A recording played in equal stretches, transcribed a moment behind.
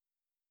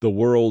The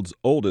world's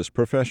oldest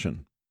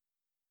profession.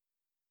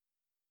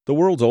 The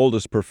world's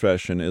oldest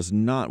profession is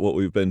not what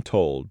we've been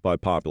told by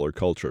popular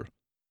culture.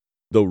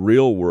 The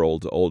real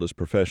world's oldest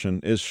profession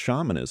is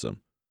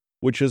shamanism,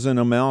 which is an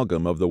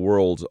amalgam of the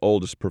world's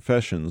oldest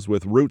professions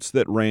with roots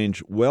that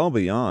range well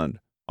beyond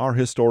our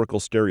historical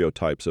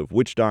stereotypes of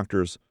witch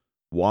doctors,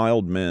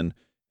 wild men,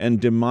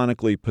 and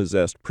demonically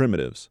possessed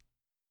primitives.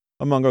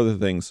 Among other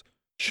things,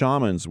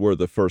 shamans were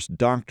the first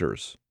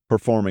doctors,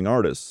 performing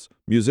artists,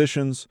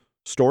 musicians,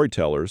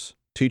 storytellers,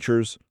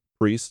 teachers,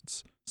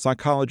 priests,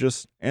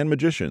 psychologists, and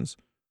magicians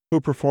who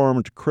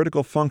performed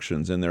critical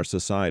functions in their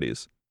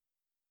societies.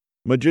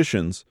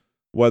 Magicians,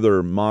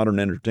 whether modern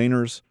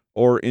entertainers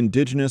or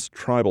indigenous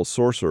tribal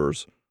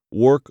sorcerers,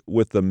 work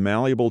with the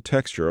malleable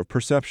texture of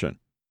perception.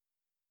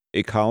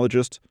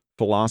 Ecologist,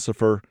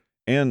 philosopher,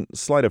 and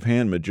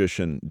sleight-of-hand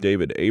magician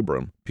David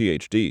Abram,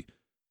 Ph.D.,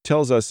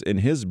 tells us in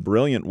his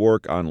brilliant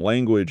work on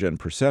language and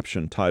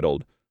perception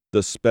titled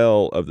The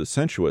Spell of the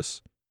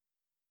Sensuous,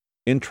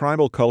 in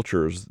tribal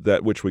cultures,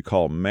 that which we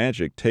call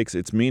magic takes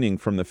its meaning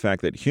from the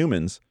fact that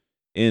humans,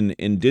 in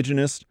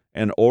indigenous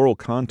and oral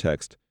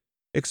context,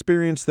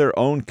 experience their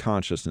own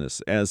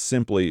consciousness as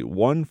simply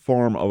one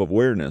form of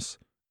awareness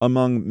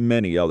among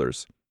many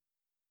others.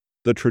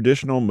 The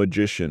traditional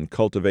magician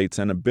cultivates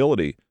an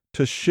ability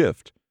to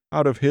shift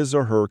out of his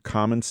or her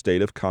common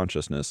state of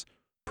consciousness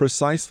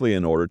precisely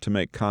in order to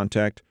make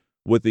contact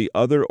with the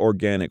other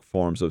organic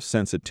forms of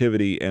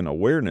sensitivity and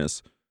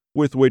awareness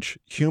with which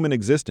human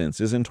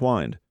existence is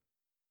entwined.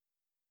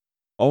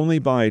 Only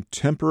by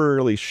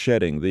temporarily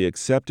shedding the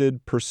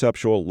accepted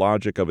perceptual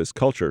logic of his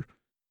culture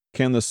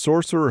can the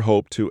sorcerer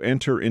hope to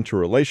enter into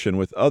relation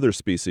with other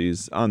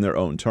species on their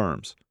own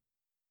terms.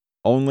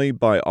 Only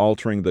by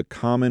altering the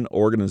common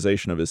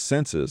organization of his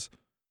senses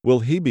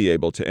will he be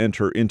able to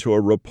enter into a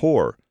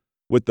rapport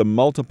with the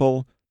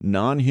multiple,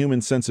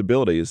 non-human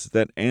sensibilities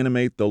that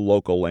animate the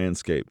local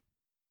landscape.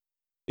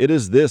 It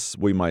is this,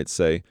 we might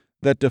say,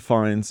 that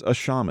defines a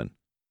shaman: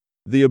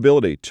 the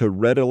ability to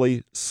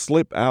readily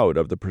slip out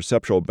of the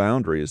perceptual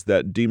boundaries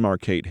that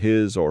demarcate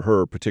his or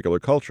her particular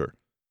culture,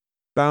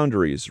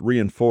 boundaries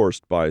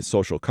reinforced by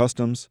social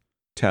customs,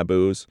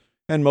 taboos,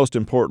 and most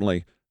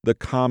importantly, the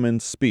common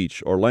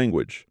speech or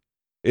language,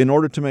 in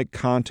order to make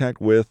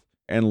contact with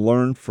and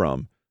learn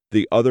from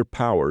the other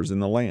powers in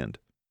the land.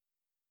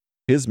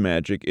 His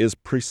magic is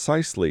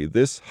precisely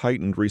this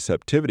heightened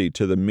receptivity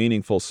to the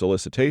meaningful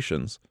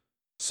solicitations,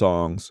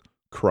 songs,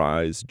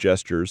 cries,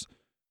 gestures,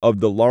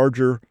 of the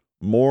larger,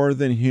 more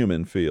than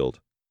human field.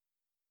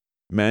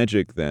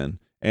 Magic, then,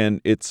 and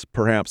its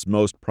perhaps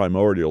most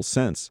primordial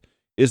sense,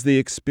 is the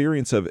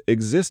experience of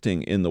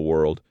existing in the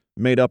world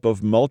made up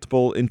of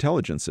multiple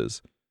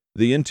intelligences,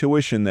 the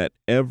intuition that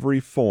every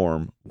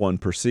form one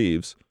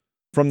perceives,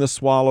 from the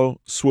swallow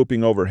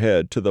swooping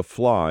overhead to the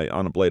fly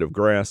on a blade of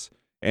grass,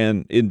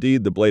 and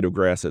indeed the blade of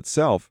grass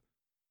itself,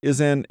 is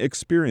an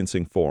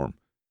experiencing form,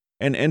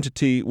 an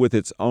entity with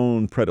its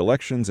own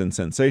predilections and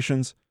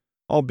sensations,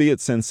 albeit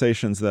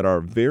sensations that are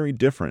very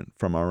different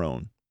from our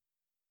own.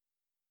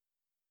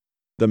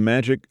 The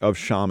magic of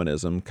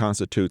shamanism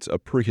constitutes a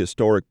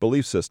prehistoric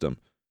belief system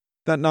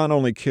that not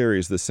only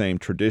carries the same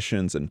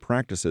traditions and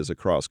practices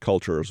across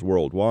cultures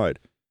worldwide,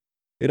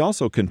 it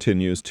also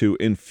continues to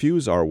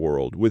infuse our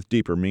world with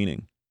deeper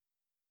meaning.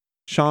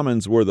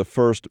 Shamans were the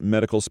first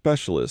medical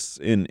specialists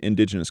in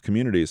indigenous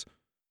communities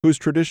whose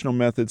traditional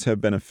methods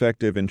have been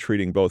effective in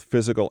treating both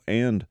physical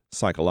and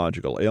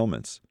psychological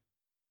ailments.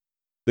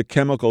 The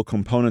chemical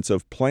components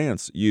of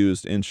plants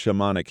used in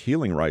shamanic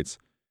healing rites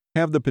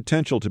have the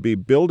potential to be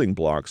building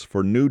blocks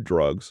for new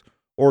drugs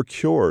or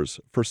cures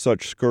for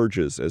such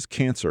scourges as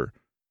cancer,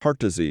 heart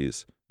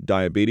disease,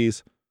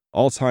 diabetes,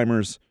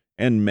 Alzheimer's,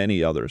 and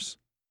many others.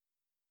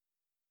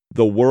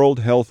 The World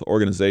Health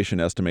Organization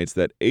estimates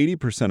that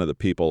 80% of the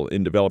people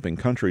in developing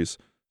countries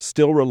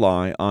still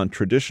rely on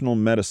traditional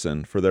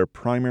medicine for their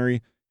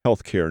primary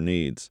healthcare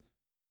needs.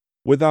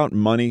 Without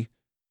money,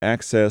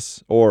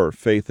 access, or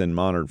faith in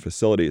modern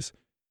facilities,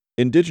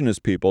 indigenous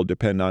people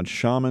depend on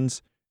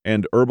shamans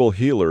and herbal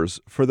healers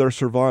for their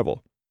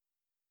survival.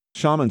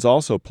 Shamans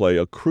also play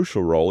a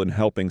crucial role in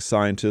helping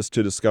scientists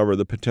to discover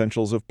the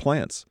potentials of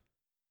plants.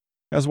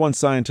 As one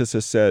scientist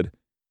has said,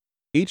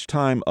 each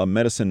time a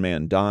medicine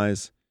man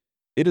dies,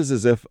 it is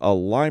as if a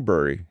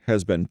library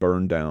has been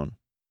burned down.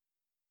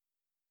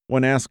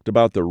 When asked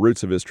about the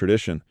roots of his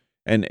tradition,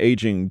 an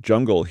aging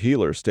jungle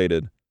healer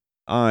stated,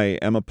 "I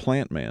am a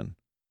plant man.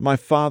 My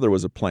father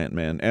was a plant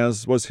man,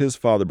 as was his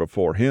father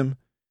before him,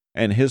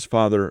 and his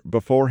father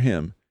before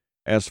him,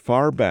 as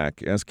far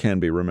back as can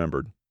be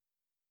remembered."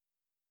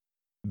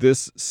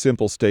 This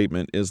simple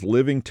statement is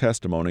living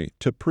testimony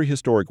to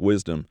prehistoric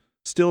wisdom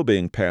still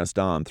being passed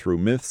on through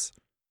myths,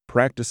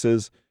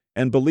 practices,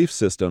 and belief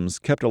systems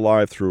kept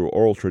alive through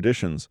oral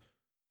traditions,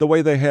 the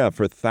way they have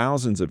for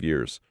thousands of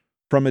years,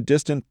 from a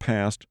distant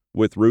past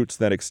with roots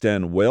that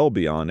extend well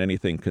beyond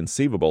anything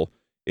conceivable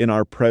in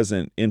our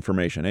present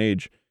information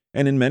age,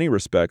 and in many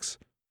respects,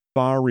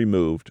 far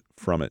removed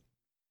from it.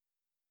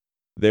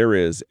 There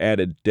is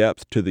added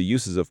depth to the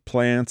uses of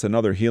plants and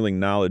other healing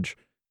knowledge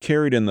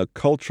carried in the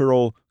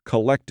cultural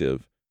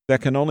collective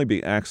that can only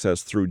be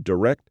accessed through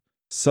direct,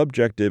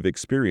 subjective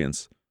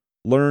experience,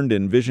 learned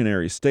in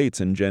visionary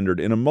states engendered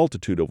in a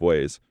multitude of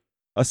ways,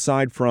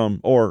 aside from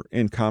or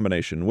in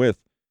combination with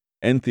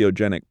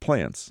entheogenic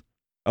plants.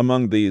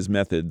 Among these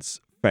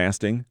methods,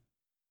 fasting,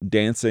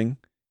 dancing,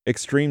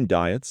 extreme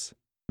diets,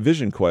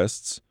 vision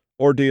quests,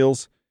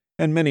 ordeals,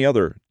 and many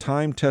other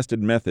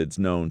time-tested methods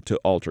known to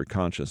alter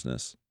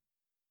consciousness.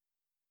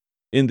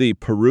 In the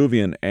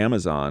Peruvian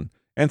Amazon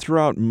and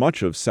throughout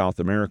much of South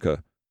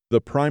America,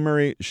 the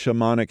primary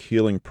shamanic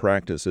healing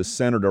practice is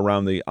centered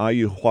around the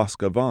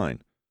ayahuasca vine,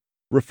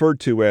 referred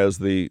to as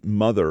the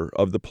mother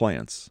of the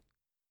plants.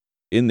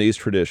 In these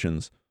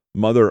traditions,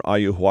 Mother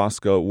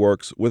Ayahuasca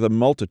works with a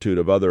multitude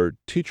of other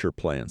teacher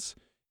plants,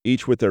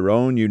 each with their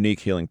own unique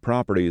healing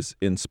properties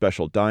in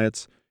special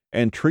diets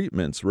and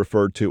treatments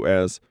referred to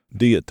as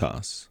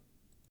dietas.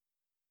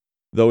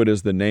 Though it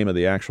is the name of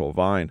the actual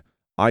vine,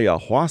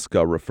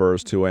 ayahuasca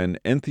refers to an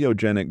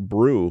entheogenic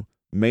brew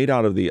made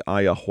out of the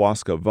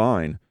ayahuasca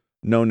vine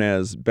known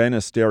as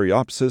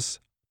Banisteriopsis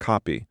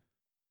caapi,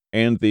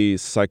 and the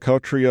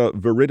Psychotria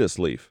viridis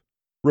leaf,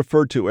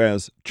 referred to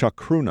as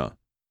chacruna,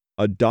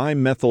 a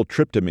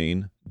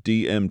dimethyltryptamine,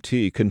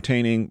 DMT,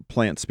 containing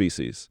plant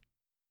species.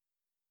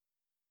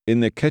 In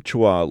the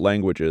Quechua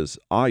languages,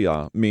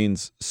 aya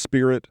means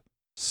spirit,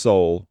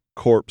 soul,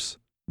 corpse,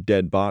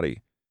 dead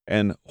body,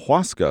 and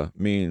huasca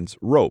means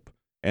rope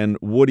and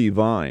woody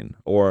vine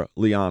or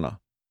liana.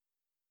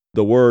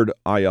 The word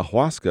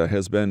ayahuasca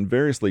has been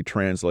variously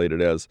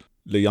translated as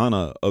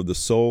liana of the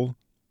soul,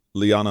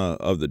 liana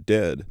of the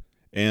dead,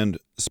 and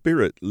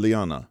spirit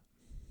liana.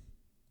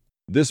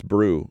 This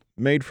brew,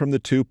 made from the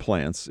two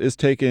plants, is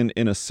taken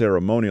in a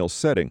ceremonial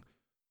setting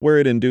where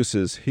it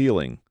induces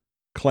healing,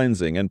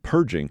 cleansing, and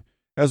purging,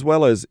 as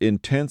well as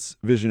intense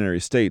visionary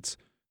states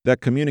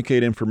that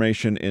communicate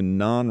information in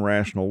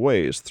non-rational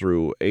ways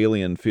through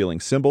alien-feeling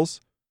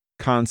symbols,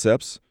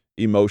 concepts,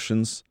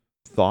 emotions,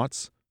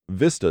 thoughts,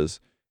 vistas,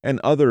 and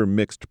other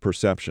mixed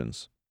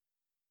perceptions.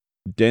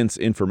 Dense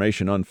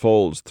information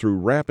unfolds through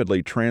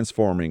rapidly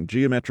transforming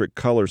geometric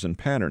colors and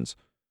patterns,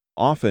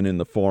 often in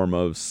the form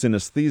of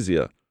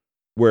synesthesia,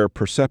 where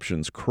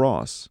perceptions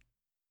cross.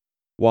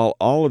 While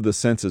all of the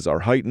senses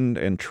are heightened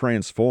and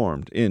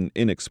transformed in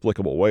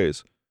inexplicable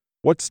ways,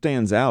 what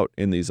stands out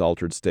in these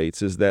altered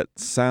states is that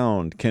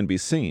sound can be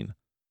seen,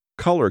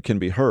 color can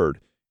be heard,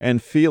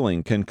 and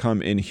feeling can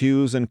come in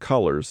hues and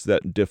colors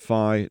that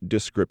defy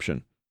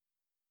description.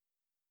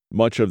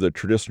 Much of the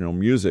traditional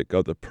music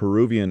of the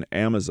Peruvian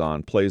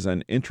Amazon plays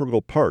an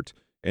integral part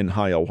in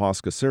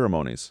ayahuasca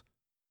ceremonies.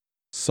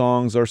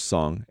 Songs are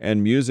sung,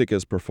 and music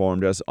is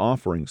performed as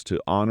offerings to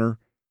honor,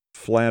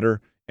 flatter,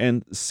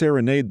 and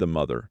serenade the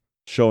mother,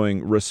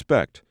 showing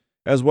respect,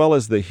 as well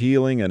as the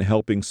healing and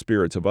helping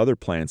spirits of other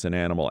plants and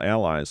animal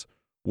allies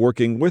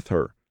working with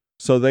her,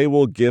 so they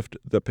will gift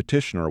the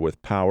petitioner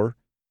with power,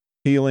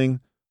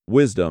 healing,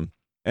 wisdom,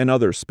 and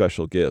other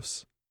special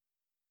gifts.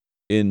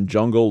 In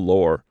jungle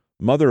lore,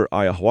 Mother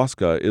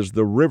Ayahuasca is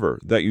the river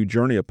that you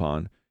journey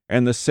upon,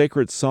 and the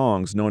sacred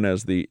songs known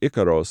as the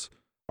Icaros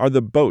are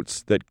the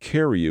boats that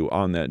carry you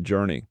on that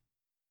journey.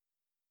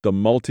 The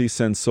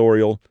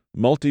multisensorial,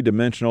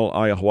 multidimensional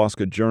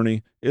ayahuasca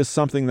journey is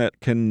something that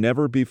can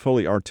never be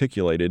fully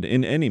articulated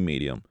in any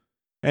medium,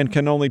 and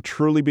can only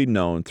truly be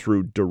known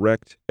through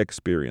direct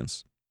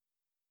experience.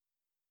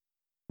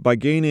 By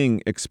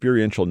gaining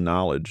experiential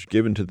knowledge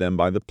given to them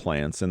by the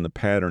plants and the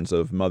patterns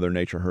of Mother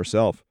Nature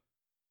herself,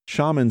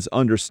 shamans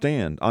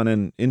understand on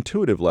an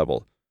intuitive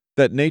level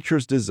that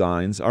nature's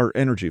designs are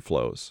energy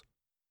flows.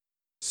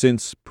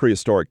 Since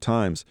prehistoric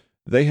times,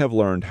 they have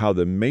learned how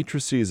the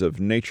matrices of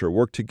nature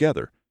work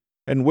together,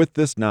 and with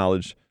this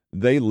knowledge,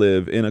 they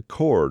live in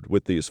accord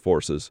with these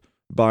forces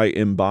by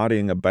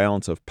embodying a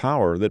balance of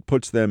power that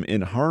puts them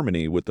in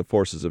harmony with the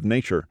forces of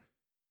nature,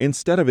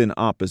 instead of in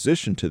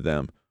opposition to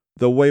them,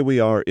 the way we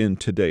are in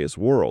today's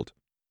world.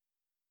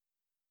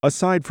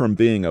 Aside from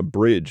being a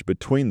bridge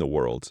between the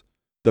worlds,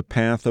 the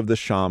path of the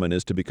shaman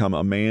is to become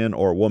a man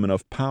or woman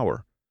of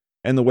power,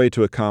 and the way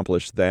to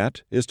accomplish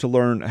that is to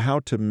learn how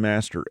to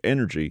master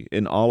energy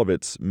in all of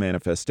its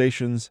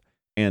manifestations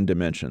and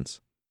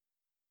dimensions.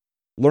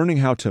 Learning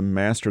how to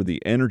master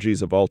the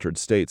energies of altered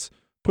states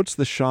puts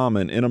the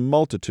shaman in a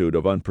multitude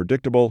of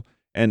unpredictable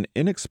and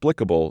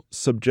inexplicable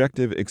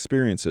subjective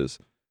experiences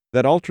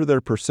that alter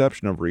their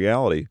perception of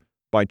reality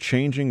by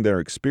changing their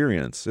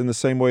experience in the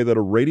same way that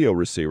a radio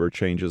receiver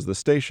changes the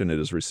station it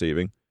is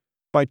receiving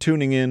by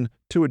tuning in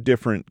to a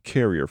different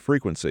carrier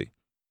frequency.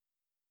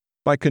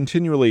 By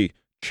continually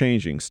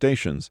changing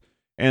stations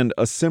and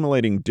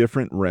assimilating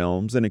different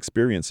realms and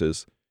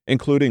experiences,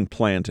 including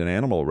plant and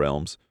animal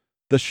realms,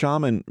 the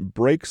shaman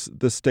breaks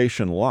the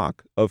station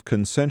lock of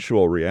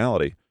consensual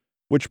reality,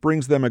 which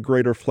brings them a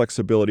greater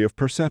flexibility of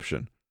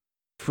perception,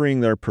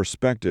 freeing their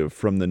perspective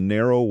from the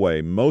narrow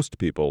way most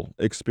people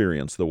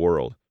experience the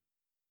world.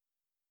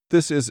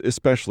 This is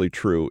especially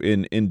true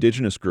in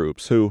indigenous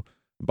groups who,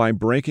 by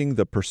breaking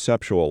the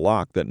perceptual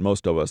lock that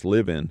most of us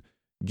live in,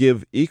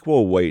 give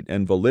equal weight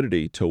and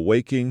validity to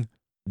waking,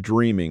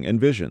 dreaming, and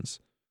visions,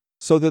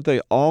 so that they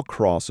all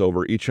cross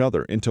over each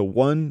other into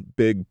one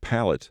big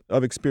palette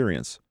of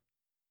experience.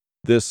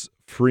 This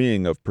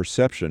freeing of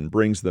perception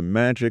brings the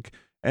magic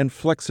and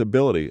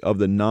flexibility of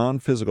the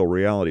non-physical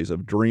realities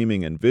of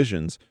dreaming and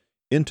visions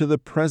into the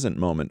present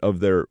moment of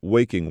their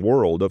waking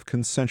world of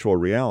consensual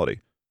reality,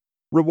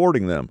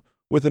 rewarding them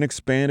with an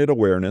expanded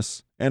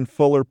awareness and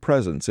fuller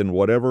presence in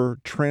whatever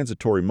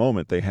transitory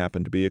moment they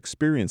happen to be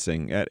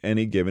experiencing at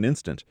any given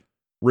instant,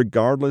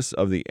 regardless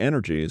of the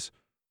energies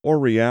or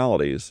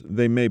realities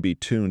they may be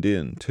tuned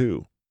in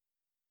to.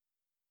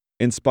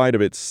 In spite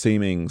of its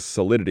seeming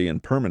solidity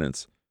and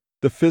permanence,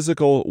 the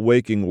physical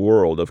waking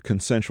world of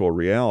consensual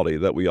reality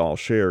that we all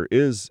share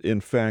is, in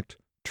fact,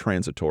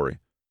 transitory.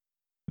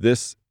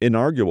 This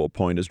inarguable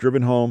point is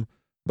driven home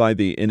by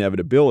the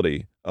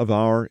inevitability of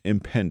our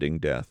impending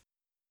death.